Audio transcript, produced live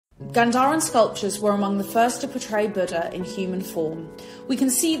Gandharan sculptures were among the first to portray Buddha in human form. We can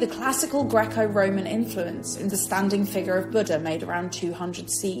see the classical Greco-Roman influence in the standing figure of Buddha made around 200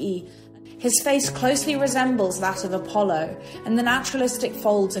 CE. His face closely resembles that of Apollo, and the naturalistic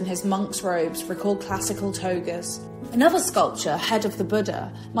folds in his monk's robes recall classical togas. Another sculpture, Head of the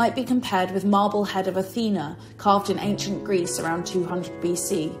Buddha, might be compared with marble head of Athena, carved in ancient Greece around 200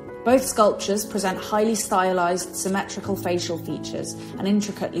 BC. Both sculptures present highly stylized, symmetrical facial features and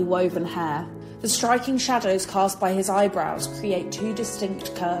intricately woven hair. The striking shadows cast by his eyebrows create two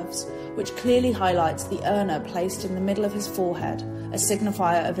distinct curves, which clearly highlights the urna placed in the middle of his forehead, a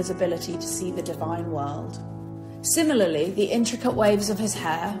signifier of his ability to see the divine world. Similarly, the intricate waves of his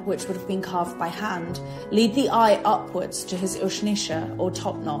hair, which would have been carved by hand, lead the eye upwards to his ushnisha, or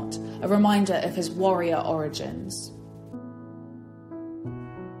top knot, a reminder of his warrior origins.